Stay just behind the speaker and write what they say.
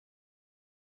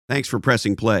Thanks for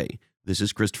pressing play. This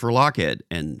is Christopher Lochhead,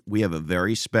 and we have a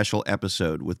very special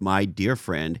episode with my dear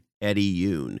friend, Eddie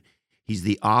Yoon. He's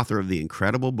the author of the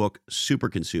incredible book, Super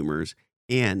Consumers,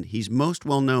 and he's most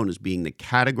well known as being the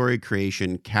category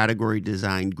creation, category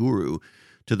design guru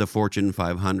to the Fortune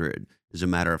 500. As a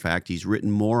matter of fact, he's written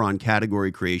more on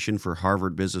category creation for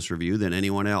Harvard Business Review than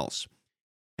anyone else.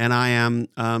 And I am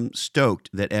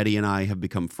stoked that Eddie and I have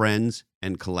become friends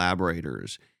and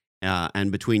collaborators.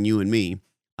 And between you and me,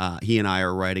 he and I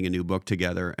are writing a new book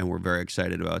together, and we're very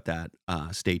excited about that.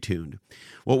 Stay tuned.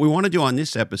 What we want to do on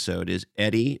this episode is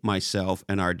Eddie, myself,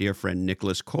 and our dear friend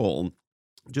Nicholas Cole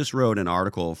just wrote an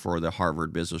article for the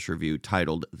Harvard Business Review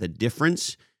titled "The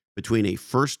Difference Between a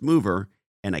First Mover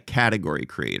and a Category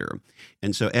Creator."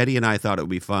 And so Eddie and I thought it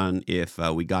would be fun if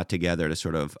we got together to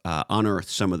sort of unearth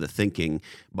some of the thinking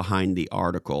behind the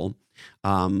article.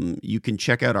 You can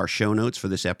check out our show notes for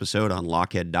this episode on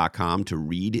lochhead.com to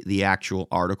read the actual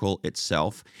article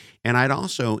itself. And I'd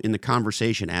also, in the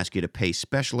conversation, ask you to pay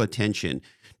special attention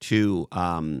to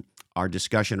our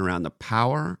discussion around the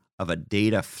power of a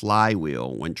data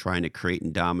flywheel when trying to create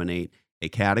and dominate a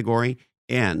category,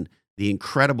 and the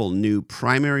incredible new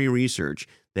primary research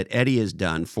that Eddie has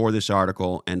done for this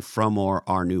article and from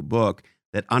our new book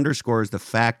that underscores the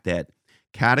fact that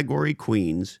category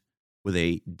queens with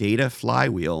a data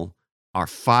flywheel are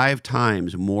 5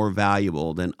 times more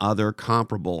valuable than other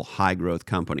comparable high-growth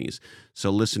companies. So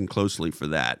listen closely for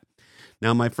that.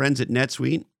 Now, my friends at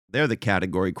NetSuite, they're the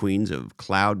category queens of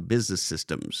cloud business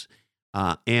systems.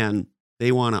 And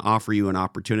they want to offer you an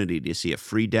opportunity to see a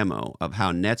free demo of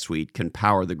how NetSuite can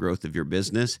power the growth of your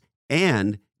business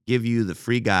and give you the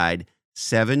free guide,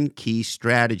 7 Key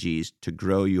Strategies to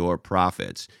Grow Your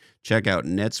Profits. Check out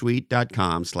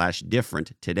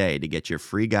netsuite.com/different today to get your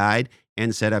free guide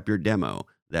and set up your demo.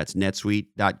 That's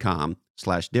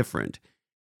netsuite.com/different.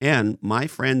 And my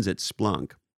friends at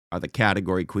Splunk are the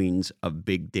category queens of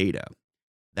big data.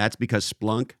 That's because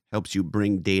Splunk helps you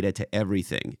bring data to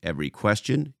everything, every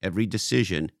question, every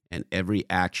decision, and every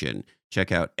action.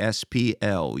 Check out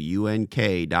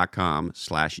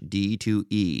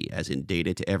splunk.com/D2E, as in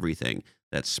data to everything.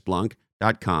 That's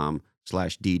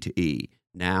splunk.com/D2E.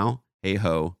 Now, hey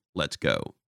ho, let's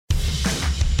go.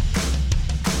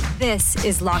 This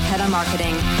is Lochhead on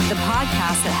Marketing, the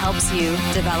podcast that helps you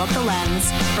develop the lens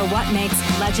for what makes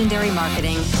legendary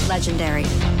marketing legendary.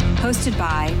 Hosted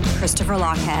by Christopher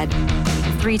Lochhead,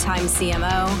 3-time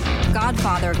CMO,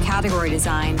 godfather of category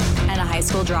design, and a high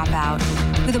school dropout,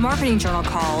 who the Marketing Journal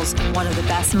calls one of the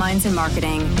best minds in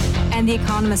marketing, and The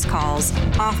Economist calls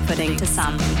off-putting to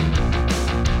some.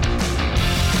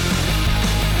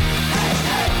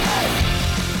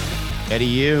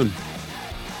 Eddie Yoon.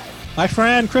 My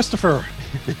friend, Christopher.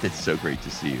 It's so great to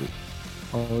see you.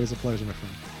 Always a pleasure, my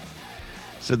friend.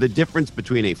 So the difference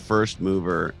between a first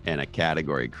mover and a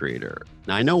category creator.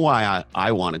 Now, I know why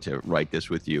I wanted to write this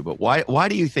with you, but why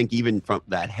do you think even from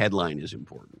that headline is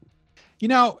important? You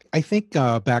know, I think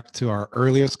back to our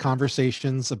earliest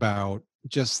conversations about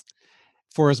just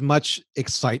for as much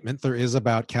excitement there is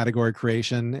about category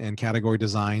creation and category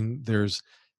design,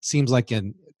 seems like a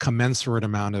commensurate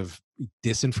amount of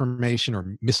disinformation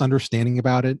or misunderstanding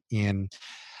about it. And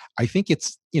I think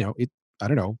it's, I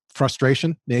don't know,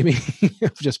 frustration maybe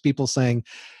of just people saying,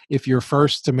 if you're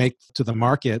first to make to the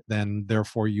market, then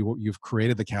therefore you've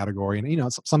created the category.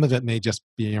 And, some of it may just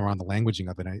be around the languaging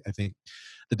of it. I think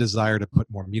the desire to put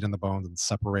more meat on the bones and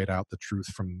separate out the truth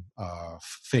from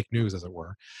fake news, as it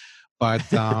were. But,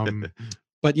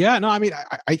 but yeah, no, I mean,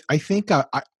 I think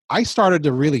I started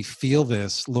to really feel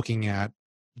this looking at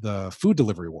the food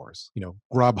delivery wars,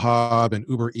 Grubhub and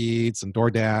Uber Eats and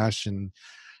DoorDash. And,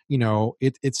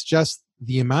 it's just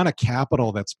the amount of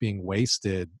capital that's being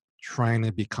wasted trying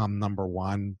to become number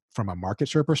one from a market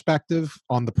share perspective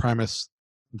on the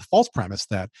false premise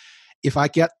that if I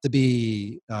get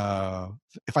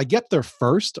there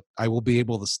first, I will be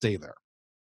able to stay there.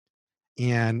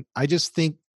 And I just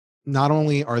think not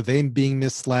only are they being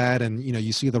misled, and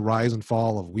you see the rise and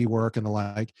fall of WeWork and the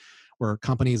like, where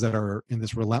companies that are in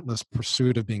this relentless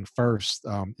pursuit of being first,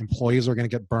 employees are going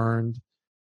to get burned,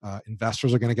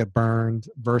 investors are going to get burned,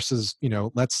 versus,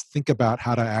 let's think about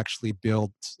how to actually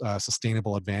build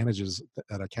sustainable advantages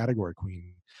that a category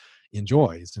queen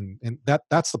enjoys. And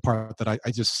that's the part that I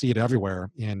just see it everywhere,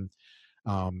 and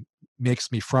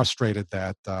makes me frustrated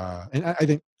that, and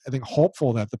I think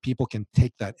hopeful that the people can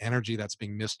take that energy that's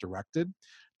being misdirected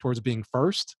towards being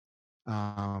first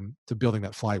to building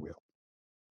that flywheel.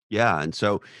 Yeah. And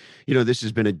so, this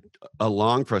has been a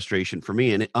long frustration for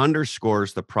me, and it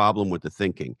underscores the problem with the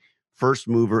thinking. First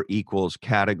mover equals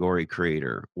category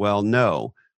creator. Well,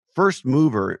 no. First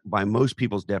mover, by most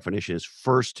people's definition, is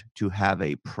first to have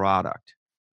a product,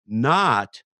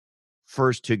 not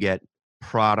first to get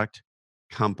product,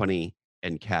 company,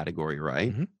 and category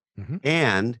right. Hmm. Hmm.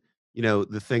 And,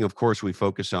 the thing, of course, we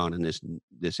focus on in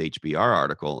this HBR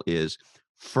article is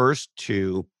first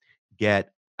to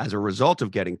get, as a result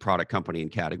of getting product, company,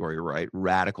 and category right,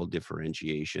 radical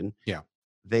differentiation. Yeah,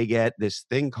 They get this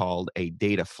thing called a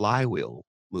data flywheel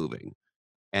moving.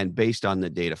 And based on the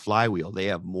data flywheel, they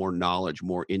have more knowledge,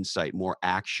 more insight, more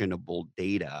actionable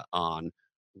data on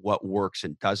what works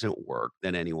and doesn't work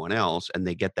than anyone else. And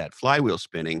they get that flywheel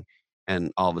spinning,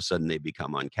 and all of a sudden they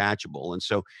become uncatchable. And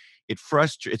so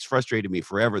it's frustrated me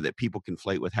forever that people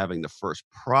conflate with having the first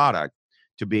product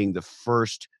to being the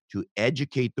first to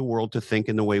educate the world to think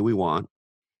in the way we want,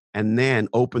 and then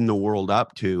open the world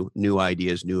up to new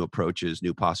ideas, new approaches,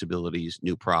 new possibilities,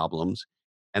 new problems.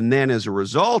 And then, as a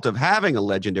result of having a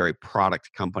legendary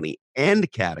product, company, and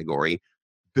category,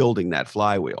 building that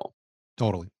flywheel.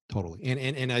 totally, totally.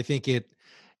 And I think it,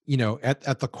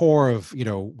 at the core of,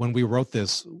 when we wrote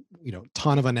this,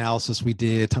 ton of analysis we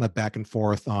did, ton of back and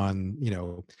forth on,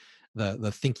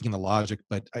 the thinking and the logic.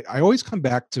 But I always come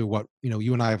back to what,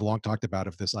 you and I have long talked about,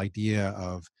 of this idea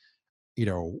of,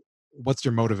 what's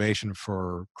your motivation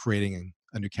for creating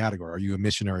a new category? Are you a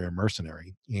missionary or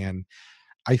mercenary? And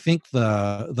I think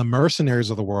the mercenaries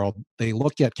of the world, they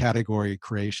look at category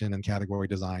creation and category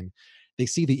design. They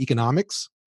see the economics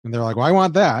and they're like, well, I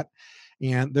want that.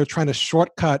 And they're trying to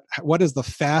shortcut what is the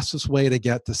fastest way to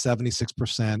get to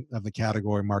 76% of the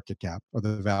category market cap or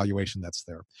the valuation that's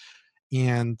there.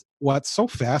 And what's so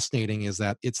fascinating is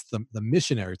that it's the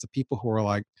missionaries, the people who are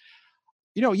like,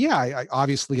 yeah, I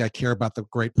obviously I care about the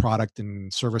great product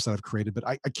and service that I've created, but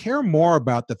I care more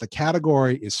about that the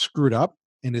category is screwed up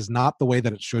and is not the way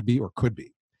that it should be or could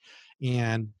be.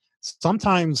 And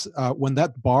sometimes when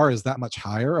that bar is that much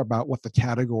higher about what the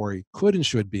category could and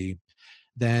should be,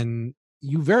 then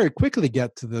you very quickly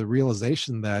get to the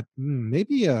realization that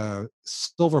maybe a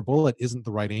silver bullet isn't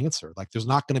the right answer. Like, there's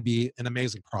not going to be an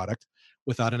amazing product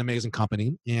without an amazing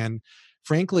company. And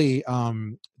frankly,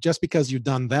 just because you've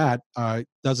done that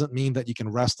doesn't mean that you can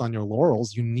rest on your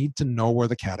laurels. You need to know where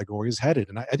the category is headed.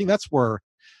 And I think that's where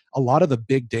a lot of the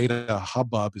big data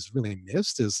hubbub is really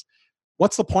missed. Is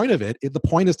what's the point of it? The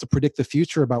point is to predict the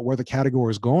future about where the category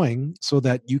is going so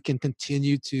that you can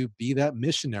continue to be that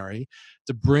missionary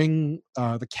to bring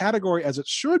the category as it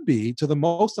should be to the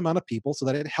most amount of people so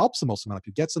that it helps the most amount of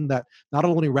people, gets them that not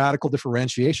only radical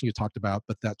differentiation you talked about,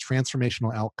 but that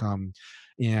transformational outcome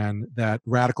and that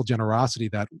radical generosity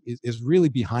that is really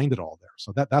behind it all there.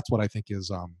 So that's what I think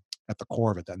is at the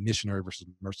core of it, that missionary versus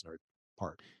mercenary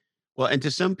part. Well, and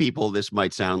to some people, this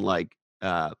might sound like,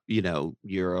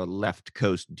 you're a left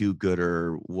coast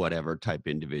do-gooder, whatever type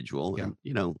individual. Yeah.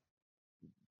 And,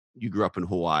 you grew up in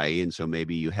Hawaii, and so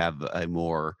maybe you have a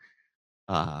more,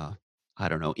 I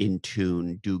don't know, in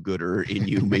tune do-gooder in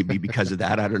you, maybe because of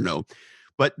that. I don't know.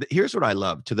 But here's what I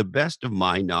love. To the best of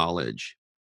my knowledge,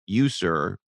 you,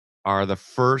 sir, are the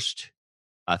first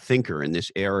thinker in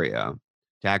this area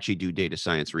to actually do data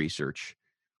science research.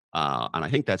 And I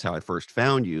think that's how I first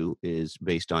found you, is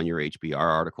based on your HBR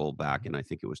article back in, I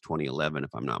think it was 2011,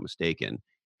 if I'm not mistaken.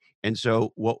 And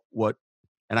so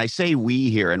and I say we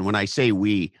here, and when I say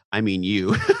we, I mean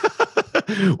you.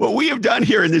 What we have done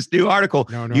here in this new article,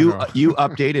 No. you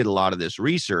updated a lot of this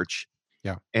research.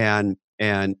 Yeah. And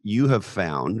you have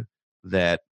found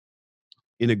that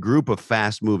in a group of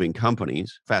fast-growing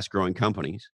companies,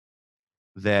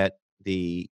 that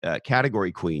the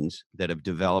category queens that have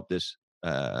developed this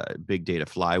big data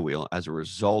flywheel as a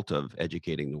result of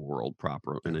educating the world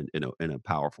proper in a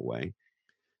powerful way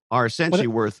are essentially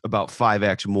worth about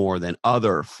 5x more than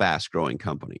other fast-growing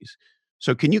companies.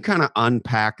 So can you kind of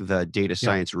unpack the data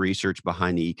science research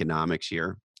behind the economics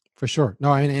here? For sure.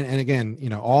 No, and again,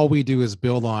 all we do is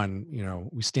build on,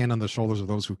 we stand on the shoulders of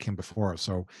those who came before us.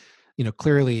 So,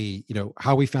 clearly,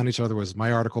 how we found each other was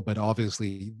my article, but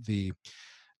obviously the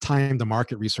time to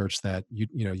market research that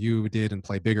you did and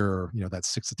Play Bigger, that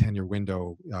 6 to 10 year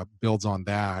window builds on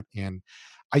that. And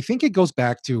I think it goes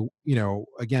back to,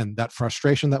 again, that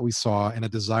frustration that we saw and a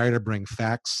desire to bring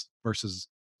facts versus,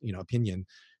 opinion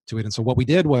to it. And so what we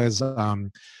did was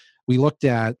we looked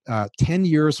at 10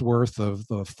 years worth of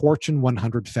the Fortune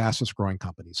 100 fastest growing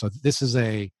companies. So this is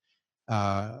a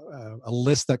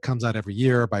list that comes out every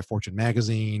year by Fortune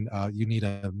magazine. You need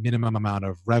a minimum amount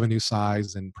of revenue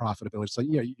size and profitability. So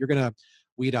you're going to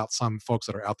weed out some folks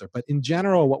that are out there. But in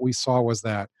general, what we saw was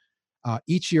that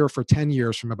each year for 10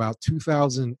 years, from about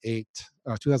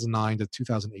 2009 to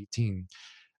 2018,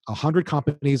 100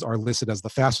 companies are listed as the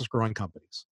fastest growing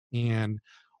companies. And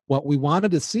What we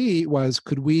wanted to see was,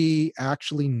 could we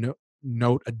actually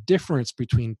note a difference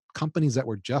between companies that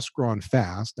were just growing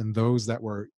fast and those that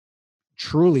were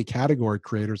truly category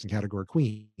creators and category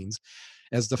queens,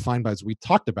 as defined by, as we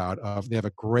talked about, of they have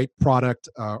a great product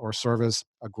or service,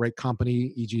 a great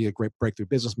company, e.g., a great breakthrough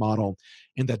business model,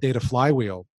 and that data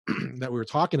flywheel that we were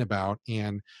talking about.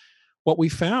 And what we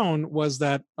found was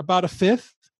that about a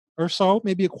fifth or so,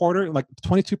 maybe a quarter, like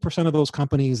 22% of those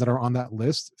companies that are on that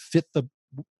list fit the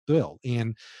bill.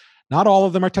 And not all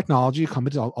of them are technology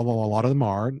companies, although a lot of them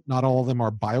are. Not all of them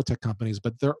are biotech companies,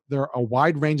 but they're a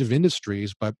wide range of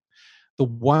industries. But the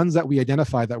ones that we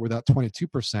identified that were that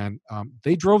 22%,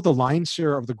 they drove the lion's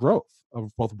share of the growth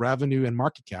of both revenue and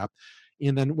market cap.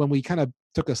 And then when we kind of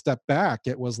took a step back,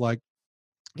 it was like,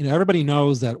 everybody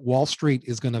knows that Wall Street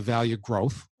is going to value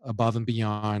growth above and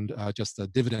beyond just a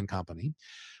dividend company.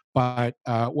 But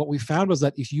what we found was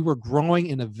that if you were growing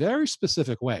in a very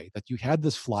specific way, that you had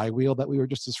this flywheel that we were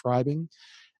just describing,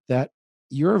 that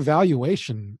your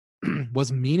valuation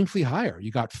was meaningfully higher.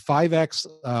 You got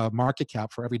 5x market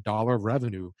cap for every dollar of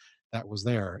revenue that was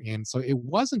there. And so it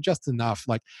wasn't just enough.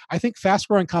 Like, I think fast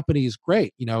growing companies,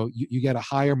 great. You get a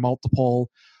higher multiple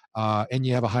and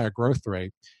you have a higher growth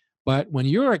rate. But when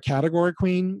you're a category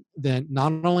queen, then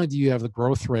not only do you have the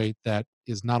growth rate that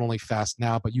is not only fast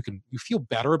now, but you feel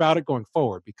better about it going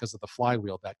forward because of the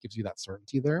flywheel that gives you that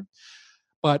certainty there.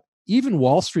 But even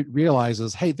Wall Street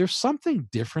realizes, hey, there's something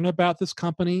different about this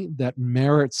company that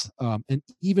merits an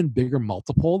even bigger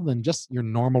multiple than just your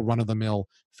normal run-of-the-mill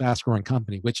fast-growing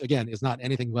company, which again is not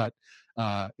anything but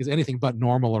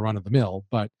normal or run-of-the-mill.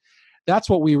 But that's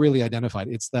what we really identified.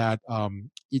 It's that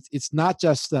it's not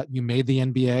just that you made the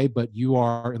NBA, but you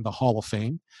are in the Hall of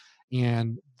Fame.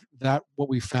 And that what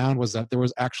we found was that there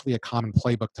was actually a common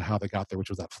playbook to how they got there, which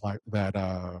was that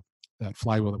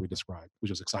flywheel that we described, which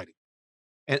was exciting.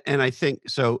 And I think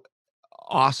so.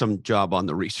 Awesome job on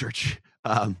the research.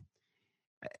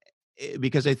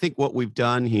 Because I think what we've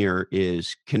done here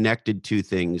is connected to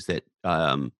things that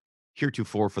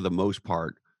heretofore, for the most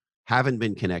part, haven't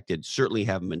been connected, certainly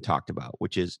haven't been talked about,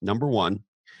 which is number one,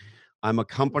 I'm a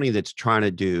company that's trying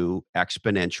to do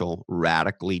exponential,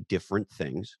 radically different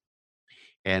things.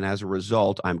 And as a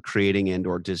result, I'm creating and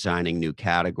or designing new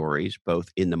categories, both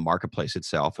in the marketplace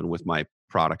itself and with my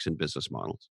products and business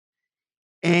models.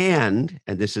 And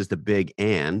this is the big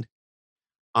and,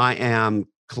 I am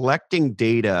collecting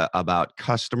data about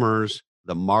customers,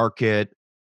 the market,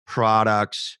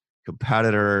 products,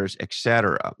 competitors, et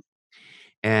cetera.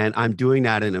 And I'm doing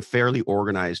that in a fairly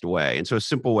organized way. And so a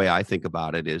simple way I think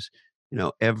about it is,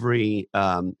 every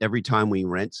time we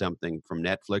rent something from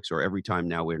Netflix, or every time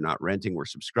now we're not renting, we're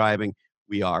subscribing,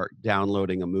 we are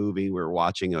downloading a movie, we're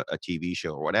watching a TV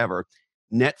show or whatever,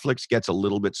 Netflix gets a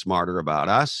little bit smarter about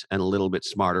us and a little bit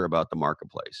smarter about the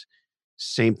marketplace.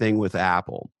 Same thing with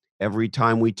Apple. Every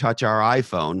time we touch our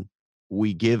iPhone,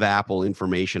 we give Apple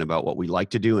information about what we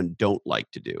like to do and don't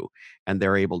like to do. And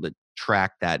they're able to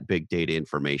track that big data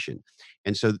information.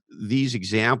 And so these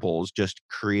examples just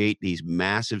create these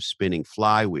massive spinning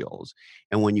flywheels.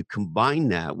 And when you combine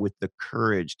that with the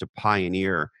courage to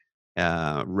pioneer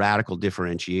radical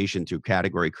differentiation through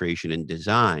category creation and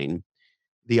design,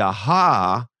 the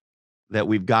aha that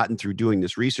we've gotten through doing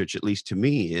this research, at least to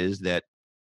me, is that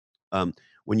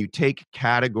when you take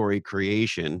category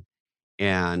creation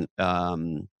and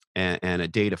a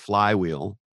data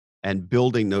flywheel and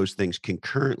building those things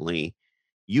concurrently,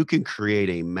 you can create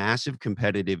a massive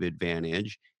competitive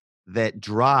advantage that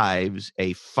drives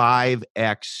a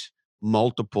 5x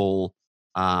multiple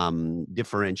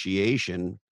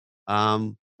differentiation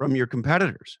from your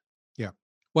competitors. Yeah.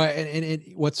 Well, and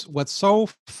what's so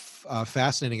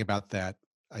fascinating about that,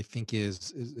 I think,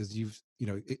 is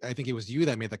I think it was you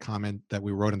that made the comment that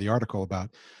we wrote in the article about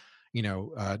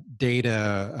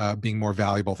data being more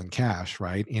valuable than cash,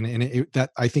 right? And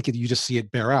that I think you just see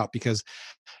it bear out because,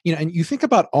 and you think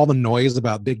about all the noise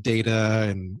about big data,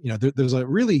 and there's a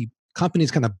really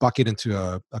companies kind of bucket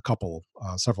into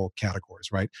several categories,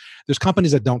 right? There's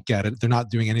companies that don't get it; they're not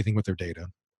doing anything with their data,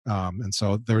 and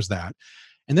so there's that.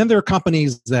 And then there are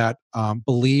companies that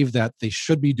believe that they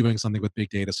should be doing something with big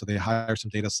data, so they hire some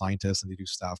data scientists and they do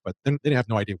stuff, but then they have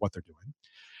no idea what they're doing.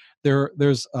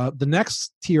 There's the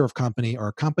next tier of company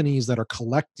are companies that are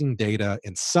collecting data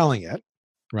and selling it,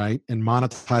 right, and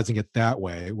monetizing it that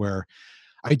way. Where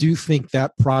I do think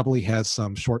that probably has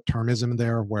some short-termism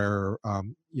there, where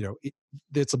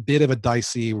it's a bit of a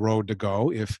dicey road to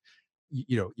go if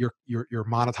you're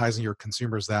monetizing your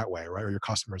consumers that way, right, or your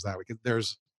customers that way.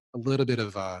 There's a little bit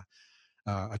of a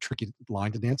tricky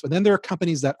line to dance. But then there are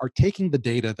companies that are taking the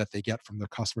data that they get from their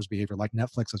customers' behavior, like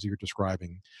Netflix, as you're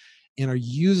describing, and are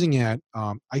using it,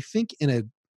 I think, in a,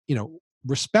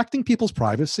 respecting people's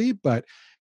privacy, but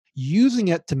using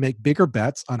it to make bigger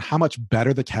bets on how much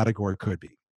better the category could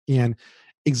be. And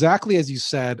exactly as you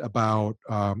said about,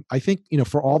 I think,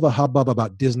 for all the hubbub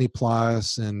about Disney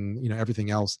Plus and,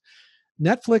 everything else,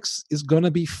 Netflix is going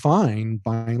to be fine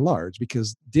by and large,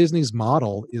 because Disney's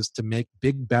model is to make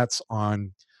big bets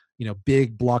on,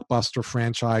 big blockbuster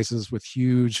franchises with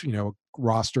huge,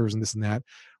 rosters and this and that.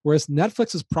 Whereas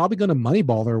Netflix is probably going to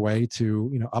moneyball their way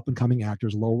to, up and coming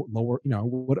actors, lower,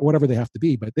 whatever they have to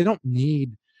be, but they don't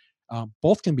need.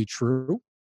 Both can be true.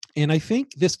 And I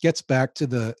think this gets back to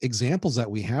the examples that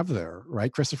we have there,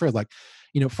 right, Christopher? Like,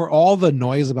 for all the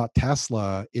noise about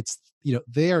Tesla, it's,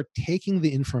 they are taking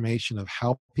the information of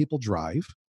how people drive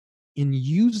and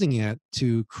using it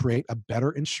to create a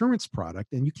better insurance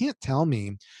product. And you can't tell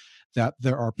me that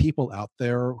there are people out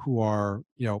there who are,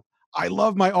 I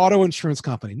love my auto insurance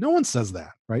company. No one says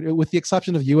that, right? With the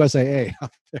exception of USAA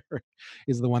out there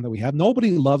is the one that we have.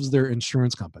 Nobody loves their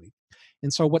insurance company.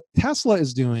 And so what Tesla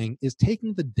is doing is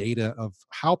taking the data of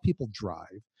how people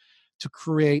drive to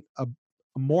create a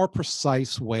more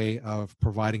precise way of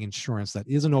providing insurance that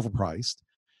isn't overpriced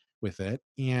with it.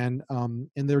 And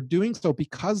they're doing so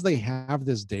because they have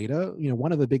this data.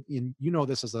 One of the big,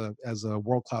 this as a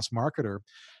world-class marketer,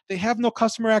 they have no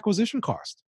customer acquisition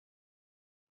cost.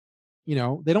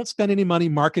 They don't spend any money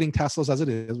marketing Teslas as it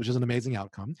is, which is an amazing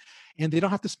outcome. And they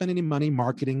don't have to spend any money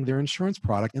marketing their insurance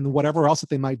product and whatever else that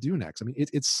they might do next. I mean,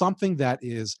 it's something that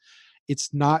is,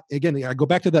 it's not, again, I go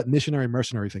back to that missionary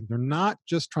mercenary thing. They're not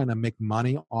just trying to make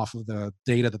money off of the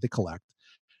data that they collect.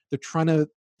 They're trying to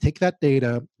take that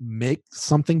data, make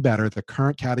something better, the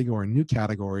current category, new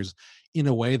categories, in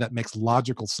a way that makes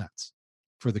logical sense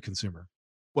for the consumer.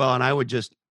 Well, and I would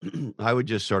just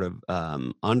sort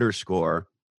of underscore,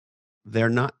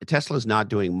 Tesla's not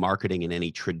doing marketing in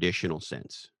any traditional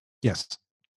sense. Yes.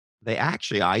 They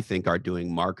actually, I think, are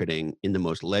doing marketing in the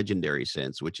most legendary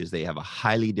sense, which is they have a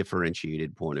highly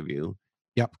differentiated point of view.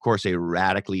 Yep. Of course, a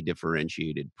radically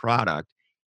differentiated product.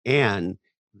 And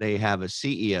they have a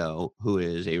CEO who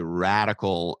is a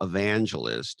radical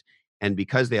evangelist. And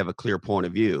because they have a clear point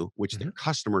of view, which their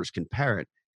customers can parrot,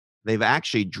 they've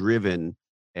actually driven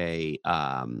a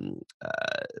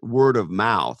word of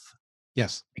mouth.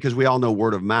 Yes. Because we all know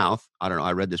word of mouth. I don't know.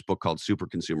 I read this book called Super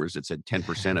Consumers that said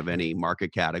 10% of any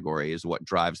market category is what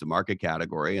drives the market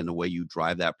category. And the way you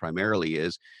drive that primarily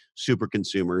is super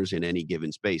consumers in any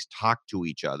given space talk to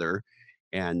each other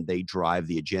and they drive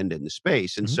the agenda in the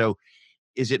space. And so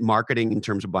is it marketing in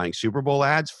terms of buying Super Bowl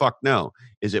ads? Fuck no.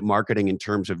 Is it marketing in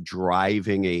terms of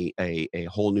driving a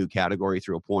whole new category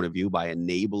through a point of view by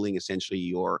enabling essentially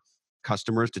your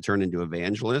customers to turn into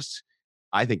evangelists?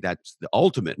 I think that's the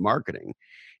ultimate marketing.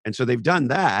 And so they've done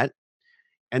that.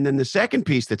 And then the second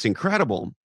piece that's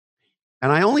incredible,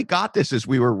 and I only got this as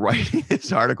we were writing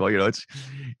this article,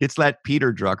 it's that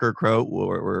Peter Drucker quote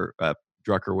where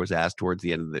Drucker was asked towards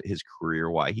the end of his career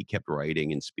why he kept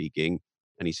writing and speaking.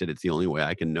 And he said, it's the only way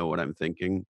I can know what I'm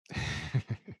thinking.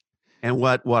 And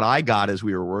what I got as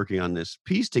we were working on this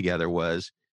piece together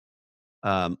was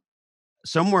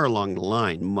somewhere along the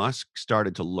line, Musk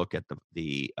started to look at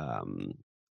the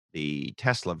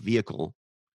Tesla vehicle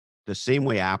the same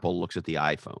way Apple looks at the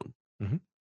iPhone,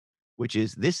 which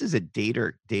is this is a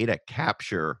data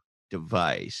capture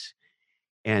device.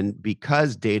 And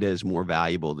because data is more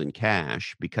valuable than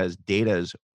cash, because data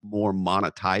is more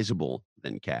monetizable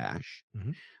than cash,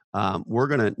 we're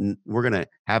gonna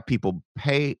have people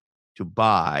pay to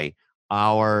buy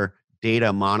our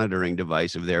data monitoring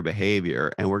device of their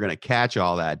behavior, and we're going to catch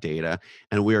all that data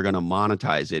and we are going to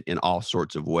monetize it in all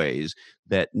sorts of ways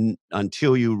that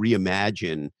until you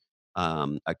reimagine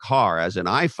a car as an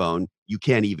iPhone, you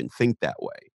can't even think that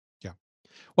way. Yeah.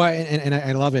 Well, and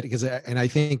I love it because, and I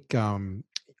think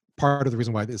part of the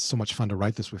reason why it's so much fun to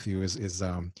write this with you is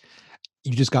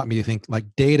you just got me to think like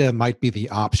data might be the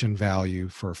option value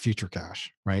for future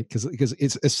cash, right? Because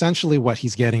it's essentially what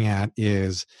he's getting at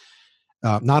is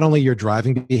not only your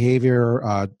driving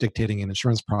behavior dictating an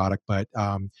insurance product, but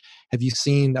have you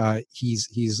seen he's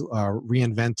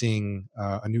reinventing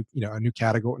a new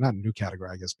category, not a new category,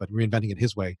 I guess, but reinventing it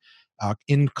his way.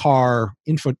 In-car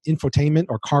infotainment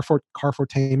or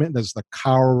carfotainment. There's the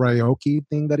karaoke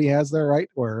thing that he has there, right?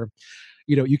 Where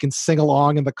you can sing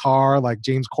along in the car like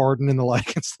James Corden and the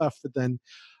like and stuff. But then,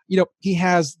 he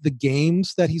has the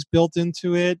games that he's built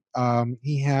into it.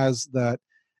 He has that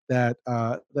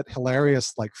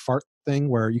hilarious like fart thing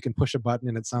where you can push a button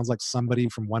and it sounds like somebody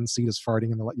from one seat is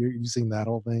farting. You've seen that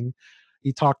whole thing.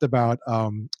 He talked about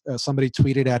somebody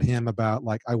tweeted at him about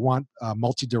like, I want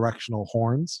multi-directional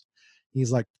horns.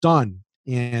 He's like, done.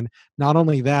 And not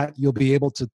only that, you'll be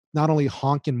able to not only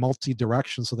honk in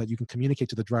multi-direction so that you can communicate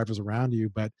to the drivers around you,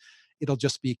 but it'll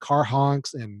just be car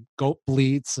honks and goat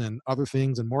bleats and other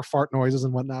things and more fart noises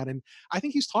and whatnot. And I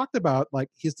think he's talked about like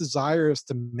his desire is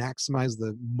to maximize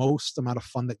the most amount of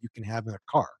fun that you can have in a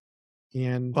car.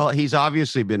 And Well, he's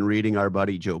obviously been reading our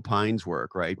buddy Joe Pine's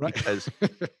work, right? right. Because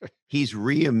he's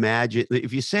reimagined.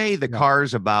 If you say the Yeah.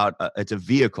 car's about, it's a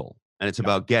vehicle and it's Yeah.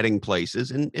 about getting places,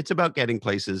 and it's about getting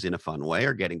places in a fun way,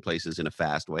 or getting places in a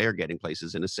fast way, or getting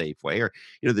places in a safe way, or,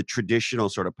 the traditional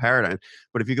sort of paradigm.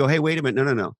 But if you go, hey, wait a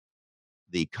minute, no.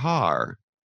 The car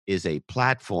is a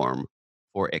platform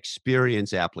for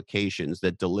experience applications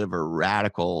that deliver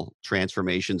radical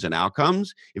transformations and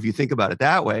outcomes. If you think about it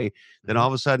that way, then all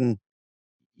of a sudden,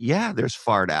 yeah, there's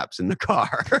fart apps in the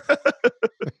car.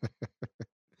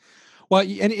 Well,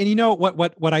 and you know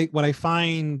what I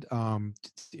find,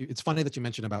 it's funny that you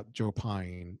mentioned about Joe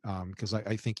Pine, because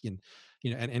I think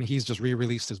and he's just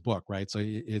re-released his book, right? So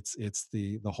it's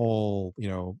the whole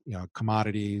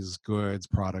commodities, goods,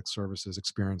 products, services,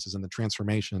 experiences, and the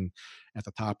transformation at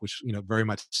the top, which very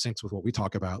much syncs with what we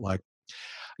talk about. Like,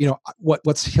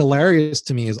 what's hilarious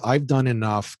to me is I've done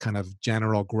enough kind of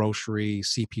general grocery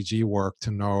CPG work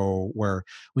to know where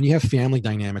when you have family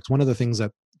dynamics, one of the things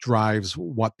that drives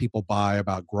what people buy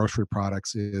about grocery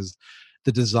products is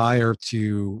the desire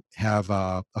to have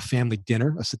a family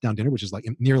dinner, a sit-down dinner, which is like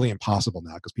nearly impossible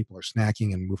now because people are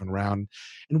snacking and moving around.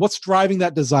 And what's driving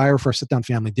that desire for a sit-down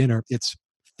family dinner? It's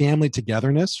family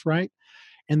togetherness, right?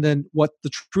 And then what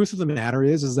the truth of the matter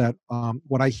is that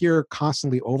what I hear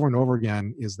constantly over and over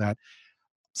again is that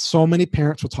so many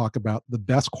parents will talk about the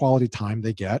best quality time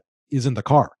they get is in the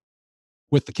car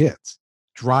with the kids,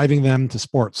 driving them to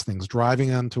sports things, driving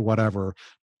them to whatever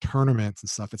tournaments and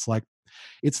stuff. It's like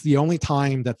it's the only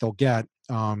time that they'll get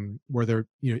where they're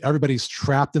everybody's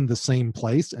trapped in the same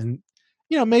place, and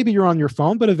maybe you're on your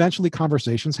phone, but eventually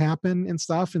conversations happen and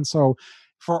stuff. And so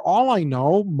for all I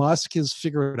know, Musk has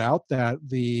figured out that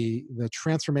the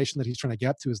transformation that he's trying to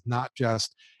get to is not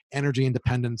just energy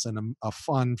independence and a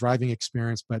fun driving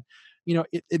experience, but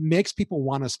it makes people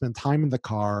want to spend time in the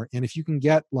car. And if you can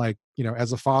get like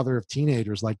as a father of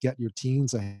teenagers, like get your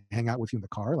teens to hang out with you in the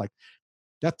car, like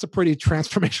that's a pretty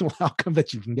transformational outcome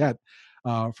that you can get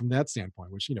from that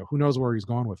standpoint, which who knows where he's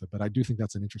going with it, but I do think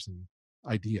that's an interesting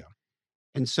idea.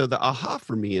 And so the aha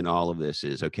for me in all of this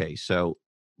is, okay, so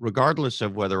regardless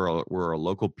of whether we're a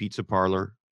local pizza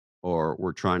parlor or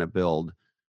we're trying to build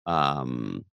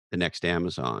the next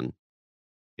Amazon,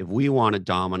 if we want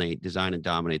to design and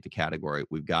dominate the category,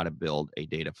 we've got to build a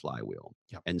data flywheel.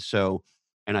 Yep.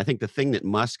 And I think the thing that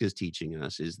Musk is teaching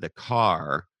us is the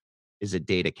car is a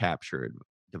data capture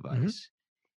device.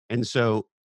 And so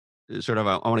sort of,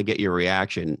 I want to get your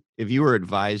reaction. If you were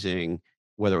advising,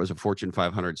 whether it was a Fortune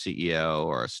 500 CEO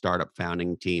or a startup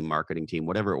founding team, marketing team,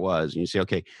 whatever it was, and you say,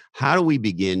 okay, how do we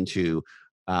begin to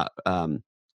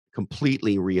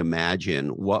completely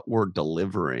reimagine what we're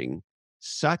delivering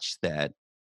such that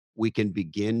we can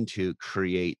begin to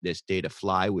create this data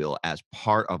flywheel as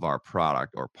part of our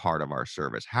product or part of our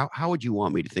service? How would you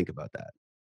want me to think about that?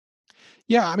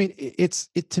 Yeah, I mean, it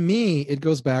to me, it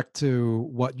goes back to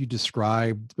what you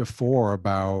described before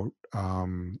about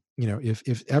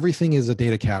if everything is a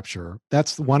data capture,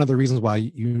 that's one of the reasons why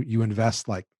you invest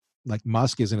like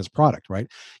Musk is in his product, right?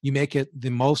 You make it the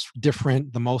most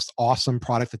different, the most awesome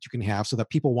product that you can have so that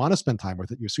people want to spend time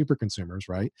with it, your super consumers,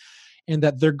 right? And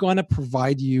that they're going to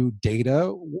provide you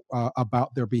data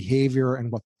about their behavior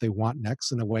and what they want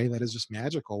next in a way that is just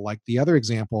magical. Like the other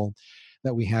example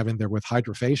that we have in there with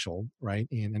Hydrofacial, right?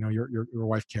 And I know your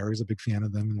wife Carrie's a big fan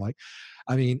of them, and like,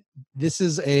 I mean, this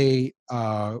is a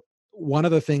one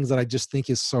of the things that I just think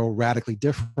is so radically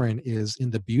different is in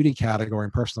the beauty category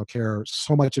and personal care.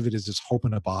 So much of it is just hope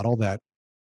in a bottle that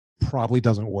probably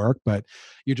doesn't work, but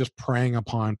you're just preying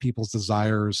upon people's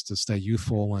desires to stay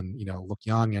youthful and look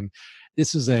young. And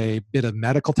this is a bit of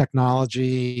medical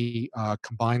technology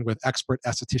combined with expert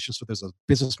estheticians. So there's a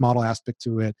business model aspect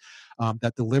to it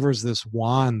that delivers this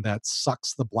wand that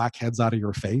sucks the blackheads out of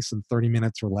your face in 30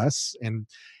 minutes or less, and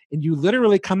you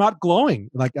literally come out glowing.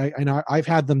 Like I know I've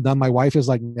had them done. My wife is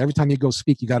like, every time you go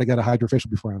speak, you got to get a Hydrofacial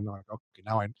before. I'm like, okay,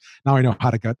 now I know how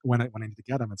to get when I need to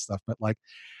get them and stuff. But like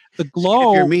the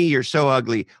glow. If you're me, you're so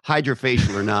ugly,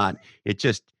 Hydrofacial or not.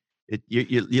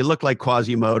 You look like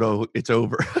Quasimodo. It's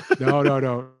over.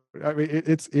 No. I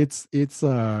mean,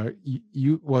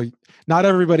 well, not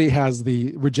everybody has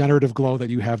the regenerative glow that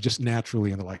you have just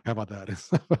naturally, and like, how about that?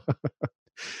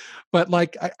 But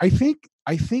like, I think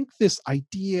this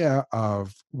idea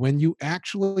of when you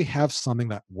actually have something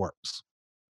that works,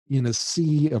 in a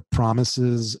sea of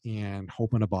promises and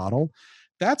hope in a bottle,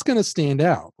 that's going to stand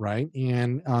out, right?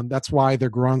 And that's why they're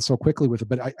growing so quickly with it.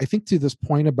 But I think to this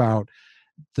point about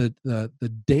the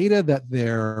data that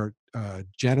they're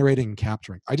generating and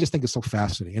capturing, I just think is so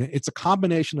fascinating. And it's a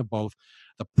combination of both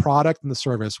the product and the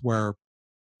service, where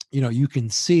you can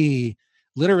see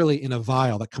literally in a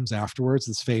vial that comes afterwards,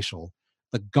 this facial,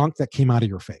 the gunk that came out of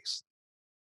your face.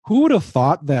 Who would have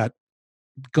thought that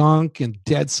gunk and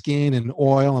dead skin and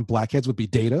oil and blackheads would be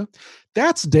data?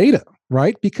 That's data,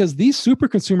 right? Because these super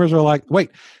consumers are like,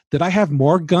 wait, did I have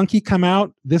more gunky come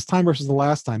out this time versus the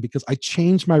last time? Because I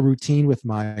changed my routine with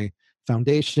my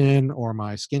foundation or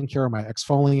my skincare or my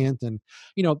exfoliant. And,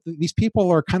 these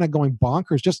people are kind of going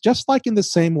bonkers, just like in the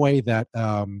same way that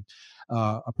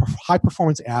high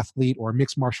performance athlete or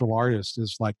mixed martial artist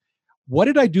is like, what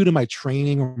did I do to my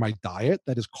training or my diet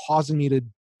that is causing me to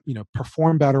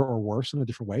perform better or worse in a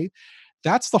different way?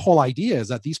 That's the whole idea, is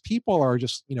that these people are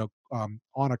just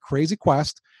on a crazy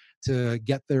quest to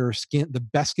get their skin, the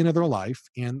best skin of their life,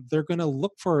 and they're going to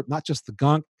look for not just the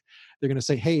gunk. They're going to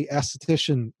say, hey,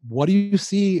 esthetician, what do you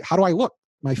see? How do I look,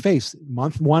 my face,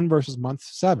 month 1 versus month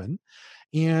 7?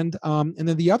 And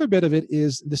then the other bit of it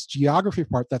is this geography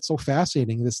part that's so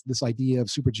fascinating. This idea of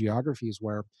super geographies,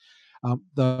 where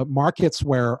the markets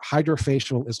where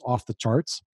hydrofacial is off the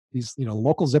charts, these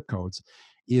local zip codes,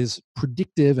 is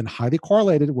predictive and highly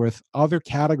correlated with other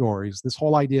categories. This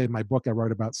whole idea in my book I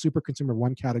wrote about super consumer of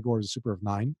 1 category is a super of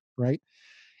 9, right?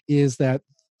 Is that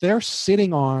they're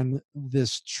sitting on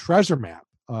this treasure map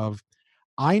of,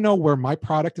 I know where my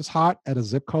product is hot at a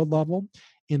zip code level.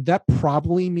 And that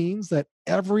probably means that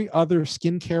every other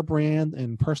skincare brand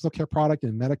and personal care product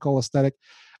and medical aesthetic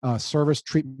service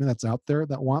treatment that's out there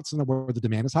that wants to know where the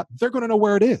demand is hot, they're going to know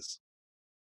where it is.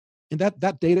 And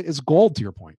that data is gold, to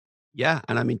your point. Yeah,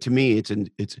 and I mean, to me,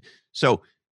 it's so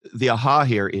the aha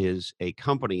here is a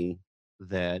company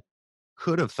that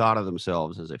could have thought of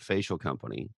themselves as a facial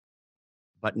company,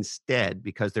 but instead,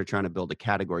 because they're trying to build a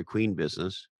category queen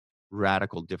business,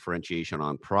 radical differentiation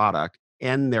on product,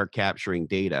 and they're capturing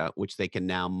data, which they can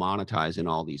now monetize in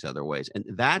all these other ways. And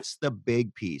that's the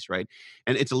big piece, right?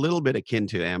 And it's a little bit akin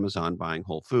to Amazon buying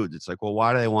Whole Foods. It's like, well,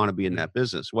 why do they want to be in that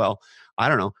business? Well, I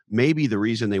don't know. Maybe the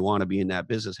reason they want to be in that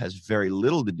business has very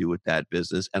little to do with that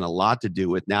business and a lot to do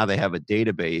with, now they have a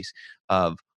database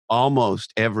of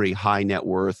almost every high net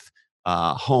worth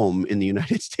home in the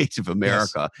United States of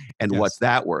America. Yes. And Yes. what's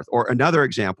that worth? Or another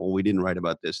example, we didn't write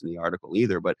about this in the article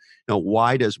either, but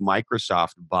why does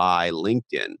Microsoft buy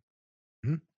LinkedIn?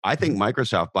 Mhm. I think Mhm.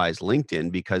 Microsoft buys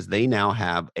LinkedIn because they now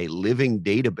have a living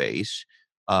database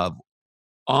of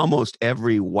almost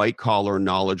every white collar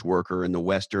knowledge worker in the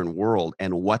Western world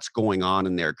and what's going on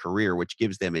in their career, which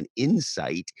gives them an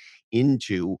insight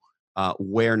into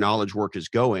where knowledge work is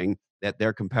going that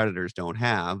their competitors don't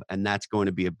have. And that's going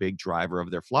to be a big driver of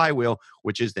their flywheel,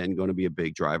 which is then going to be a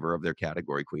big driver of their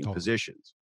category queen Totally.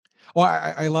 positions. Well,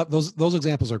 I love those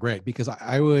examples are great, because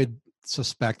I would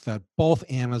suspect that both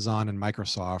Amazon and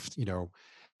Microsoft,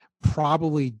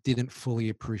 probably didn't fully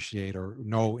appreciate or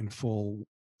know in full,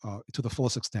 to the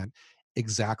fullest extent,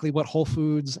 exactly what Whole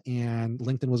Foods and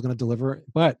LinkedIn was going to deliver.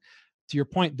 But to your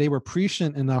point, they were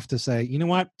prescient enough to say, you know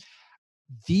what,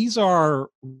 these are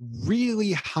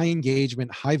really high engagement,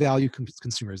 high value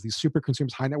consumers, these super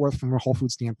consumers, high net worth from a Whole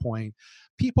Food standpoint.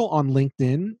 People on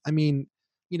LinkedIn, I mean,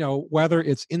 whether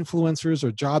it's influencers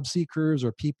or job seekers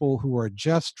or people who are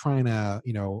just trying to,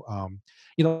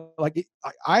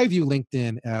 I view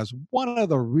LinkedIn as one of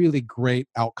the really great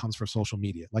outcomes for social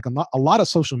media. Like, a lot of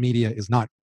social media is not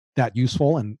that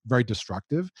useful and very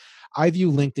destructive. I view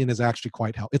LinkedIn as actually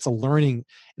quite helpful. It's a learning.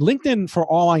 LinkedIn, for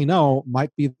all I know,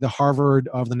 might be the Harvard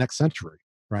of the next century,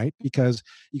 right? Because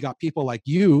you got people like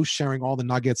you sharing all the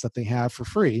nuggets that they have for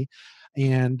free.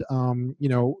 And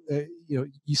you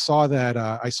saw that,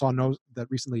 I saw that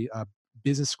recently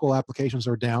business school applications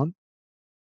are down.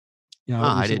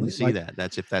 I didn't Recently, see like,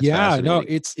 that. If that's yeah, no,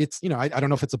 fascinating. it's I don't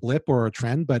know if it's a blip or a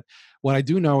trend, but what I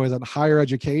do know is that higher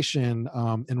education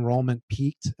enrollment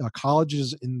peaked.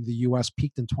 Colleges in the U.S.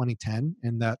 peaked in 2010,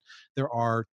 and that there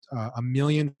are a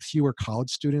million fewer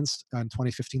college students in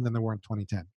 2015 than there were in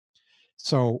 2010.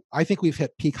 So I think we've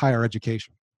hit peak higher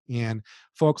education. And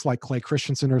folks like Clay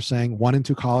Christensen are saying 1 and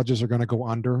 2 colleges are going to go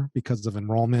under because of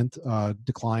enrollment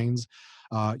declines.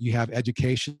 You have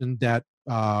education debt,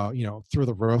 through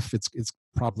the roof. It's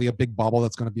probably a big bubble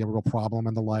that's going to be a real problem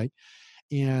and the like.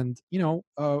 And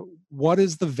what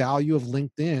is the value of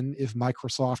LinkedIn if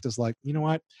Microsoft is like, you know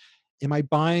what? Am I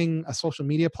buying a social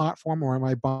media platform, or am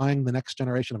I buying the next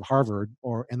generation of Harvard,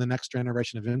 or and the next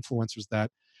generation of influencers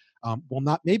that will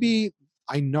not, maybe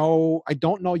I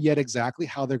don't know yet exactly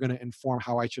how they're going to inform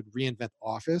how I should reinvent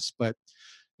Office, but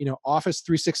Office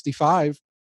 365,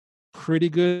 pretty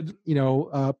good,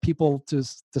 people to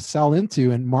sell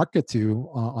into and market to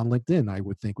on LinkedIn, I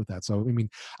would think, with that. So, I mean,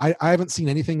 I haven't seen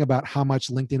anything about how much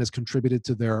LinkedIn has contributed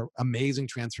to their amazing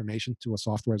transformation to a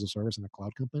software as a service and a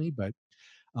cloud company. But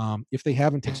if they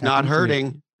haven't, it's not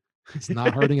hurting. It's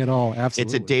not hurting at all.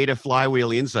 Absolutely. It's a data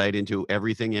flywheel insight into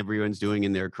everything everyone's doing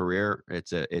in their career.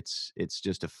 It's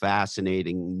just a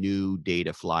fascinating new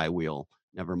data flywheel.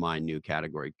 Never mind new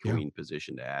category queen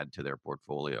position to add to their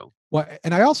portfolio. Well,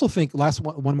 and I also think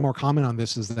one more comment on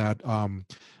this is that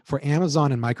for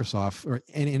Amazon and Microsoft,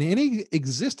 and in any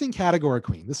existing category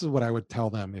queen, this is what I would tell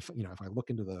them if I look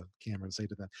into the camera and say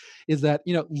to them, is that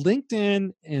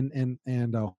LinkedIn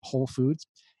and Whole Foods,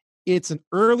 it's an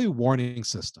early warning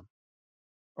system,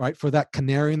 right, for that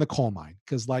canary in the coal mine.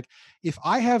 Because like if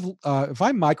I'm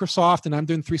Microsoft and I'm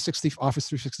doing Office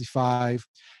 365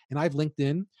 and I have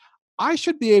LinkedIn, I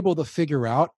should be able to figure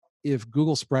out if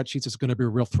Google Spreadsheets is going to be a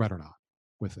real threat or not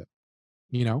with it.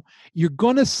 You're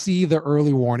going to see the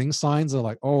early warning signs of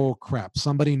like, oh crap,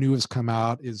 somebody new has come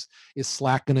out. Is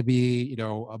Slack going to be,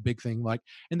 a big thing? Like,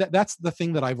 and that's the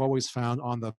thing that I've always found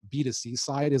on the B2C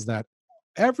side is that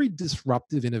every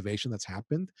disruptive innovation that's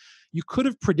happened, you could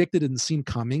have predicted and seen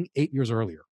coming 8 years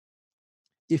earlier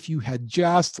if you had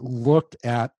just looked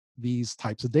at these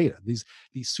types of data, these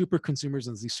super consumers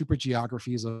and these super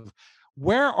geographies of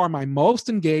where are my most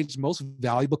engaged, most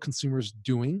valuable consumers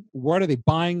doing? What are they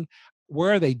buying?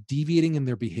 Where are they deviating in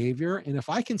their behavior? And if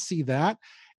I can see that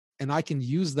and I can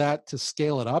use that to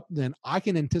scale it up, then I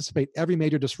can anticipate every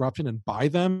major disruption and buy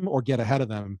them or get ahead of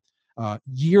them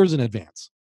years in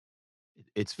advance.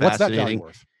 It's fascinating. What's that value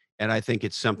worth? And I think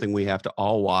it's something we have to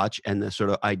all watch. And the sort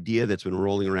of idea that's been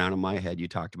rolling around in my head, you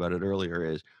talked about it earlier,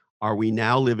 is are we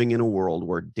now living in a world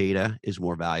where data is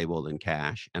more valuable than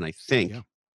cash? And I think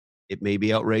it may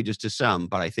be outrageous to some,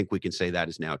 but I think we can say that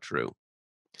is now true.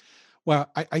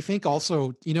 Well, I think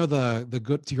also, the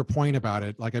good, to your point about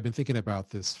it, like I've been thinking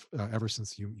about this ever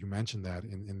since you mentioned that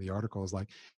in the article, is like,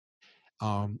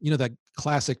 that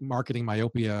classic marketing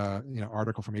myopia,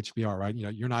 article from HBR, right?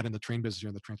 You're not in the train business, you're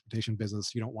in the transportation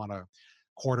business. You don't want a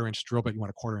quarter-inch drill, but you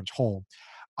want a quarter-inch hole.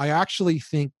 I actually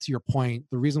think, to your point,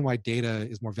 the reason why data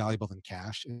is more valuable than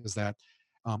cash is that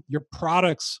your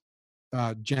products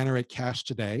generate cash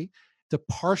today to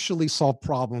partially solve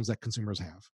problems that consumers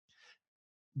have.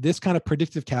 This kind of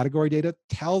predictive category data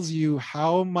tells you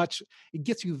how much it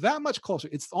gets you that much closer.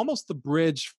 It's almost the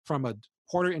bridge from a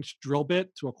quarter-inch drill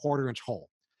bit to a quarter-inch hole,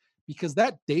 because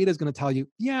that data is going to tell you,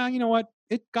 yeah, you know what,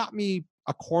 it got me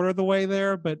a quarter of the way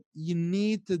there, but you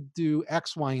need to do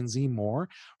X, Y, and Z more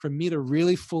for me to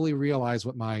really fully realize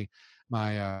what my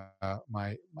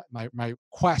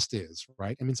quest is,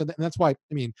 right? I mean, so that's why,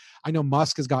 I know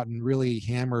Musk has gotten really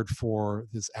hammered for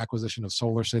this acquisition of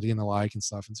SolarCity and the like and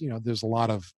stuff. And, there's a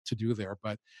lot of to do there,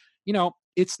 but,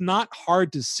 it's not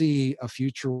hard to see a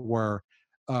future where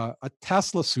a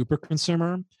Tesla super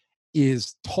consumer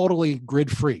is totally grid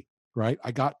free, right?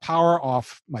 I got power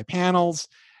off my panels.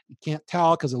 You can't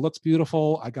tell because it looks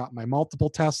beautiful. I got my multiple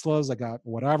Teslas. I got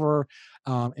whatever.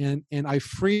 And I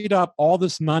freed up all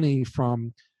this money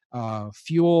from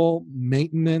fuel,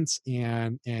 maintenance,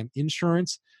 and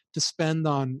insurance to spend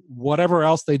on whatever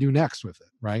else they do next with it,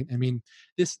 right? I mean,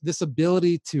 this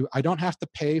ability to, I don't have to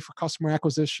pay for customer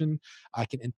acquisition. I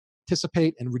can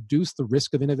anticipate and reduce the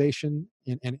risk of innovation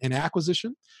and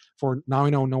acquisition for now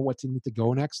I don't know what to need to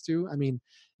go next to. I mean,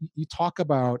 you talk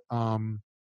about,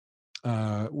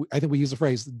 I think we use the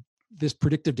phrase, this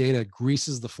predictive data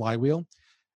greases the flywheel.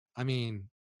 I mean,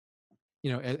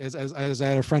 as I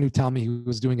had a friend who told me he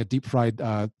was doing a deep fried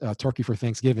turkey for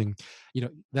Thanksgiving,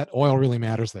 that oil really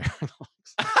matters there.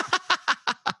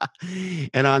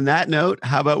 And on that note,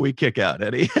 how about we kick out,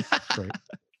 Eddie? Great.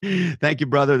 Thank you,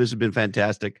 brother. This has been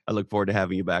fantastic. I look forward to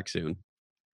having you back soon.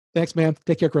 Thanks, man.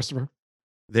 Take care, Christopher.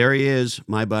 There he is,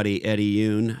 my buddy Eddie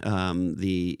Yoon,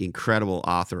 the incredible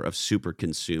author of Super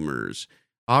Consumers.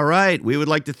 All right, we would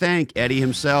like to thank Eddie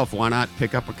himself. Why not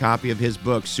pick up a copy of his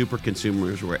book, Super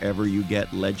Consumers, wherever you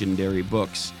get legendary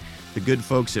books. The good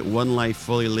folks at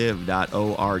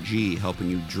onelifefullylive.org, helping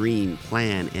you dream,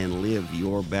 plan, and live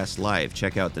your best life.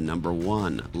 Check out the number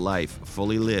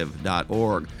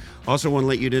onelifefullylive.org. Also want to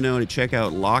let you know to check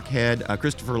out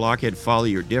Christopher Lochhead, Follow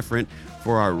Your Different,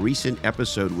 for our recent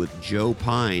episode with Joe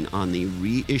Pine on the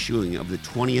reissuing of the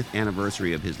 20th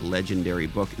anniversary of his legendary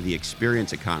book, The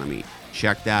Experience Economy.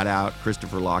 Check that out.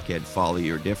 Christopher Lochhead, Follow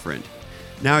Your Different.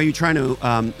 Now, are you trying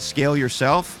to scale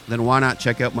yourself? Then why not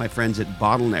check out my friends at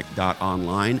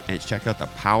bottleneck.online and check out the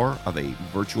power of a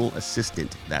virtual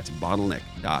assistant. That's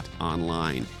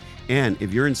bottleneck.online. And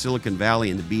if you're in Silicon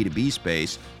Valley in the B2B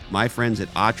space, my friends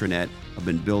at Atranet have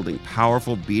been building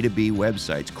powerful B2B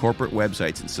websites, corporate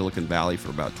websites in Silicon Valley for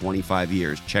about 25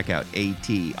 years. Check out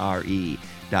atre.net.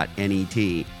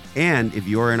 And if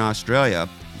you're in Australia,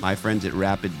 my friends at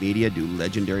Rapid Media do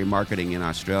legendary marketing in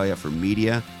Australia for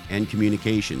media and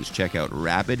communications. Check out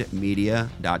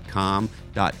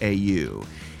rapidmedia.com.au.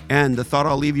 And the thought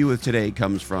I'll leave you with today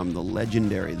comes from the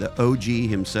legendary, the OG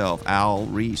himself, Al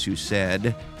Ries, who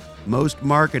said, most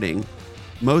marketing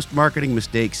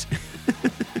mistakes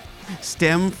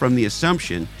stem from the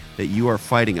assumption that you are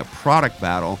fighting a product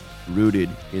battle rooted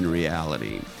in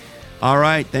reality. All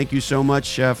right. Thank you so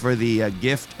much for the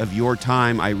gift of your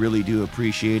time. I really do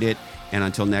appreciate it. And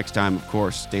until next time, of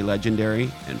course, stay legendary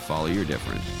and follow your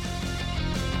different.